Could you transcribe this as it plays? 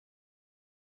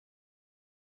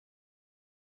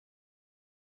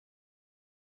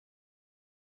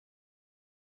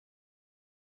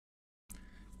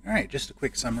All right, just a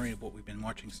quick summary of what we've been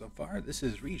watching so far. This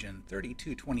is region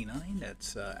 3229.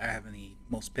 That's having the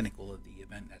most pinnacle of the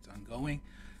event that's ongoing.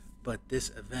 But this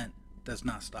event does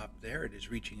not stop there. It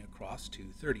is reaching across to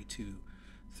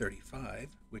 3235,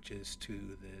 which is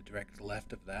to the direct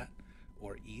left of that,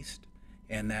 or east.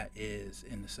 And that is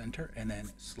in the center. And then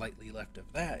slightly left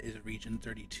of that is region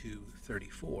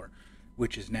 3234,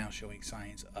 which is now showing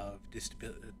signs of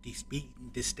being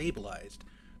destabilized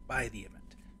by the event.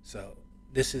 So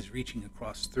this is reaching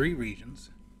across three regions.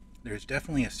 There's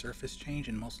definitely a surface change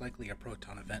and most likely a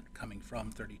proton event coming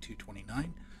from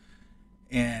 3229.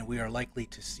 And we are likely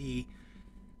to see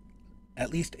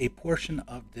at least a portion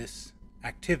of this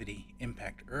activity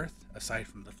impact Earth, aside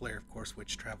from the flare, of course,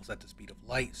 which travels at the speed of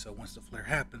light. So once the flare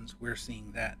happens, we're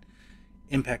seeing that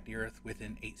impact the Earth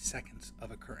within 8 seconds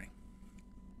of occurring.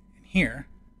 And here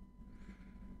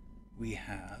we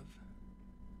have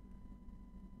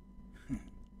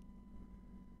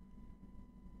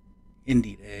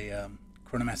indeed a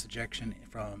coronal mass ejection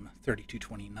from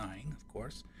 3229, of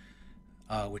course,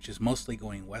 which is mostly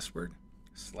going westward,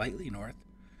 slightly north,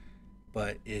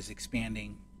 but is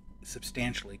expanding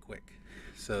substantially quick.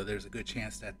 So there's a good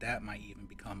chance that that might even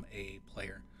become a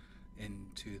player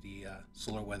into the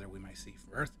solar weather we might see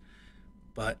for Earth.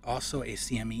 But also a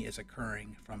CME is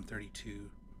occurring from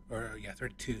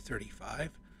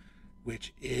 3235,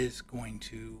 which is going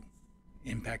to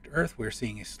impact Earth. We're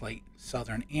seeing a slight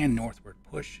southern and northward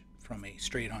push from a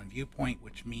straight-on viewpoint,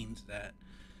 which means that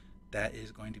that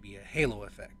is going to be a halo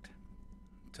effect.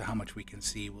 To how much we can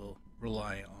see will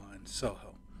rely on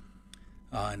SOHO.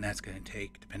 And that's going to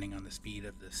take, depending on the speed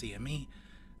of the CME,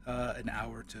 an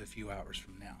hour to a few hours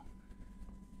from now.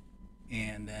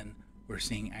 And then we're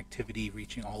seeing activity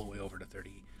reaching all the way over to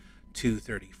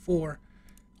 3234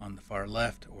 on the far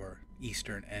left or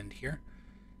eastern end here.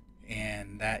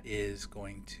 And that is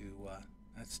going to,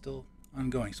 that's still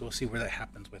ongoing. So we'll see where that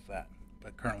happens with that.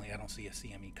 But currently I don't see a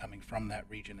CME coming from that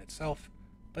region itself,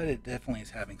 but it definitely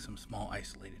is having some small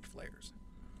isolated flares.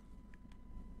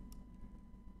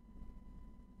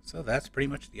 So that's pretty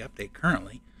much the update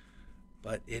currently,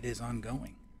 but it is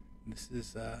ongoing. This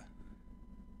is, yeah,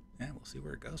 we'll see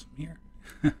where it goes from here.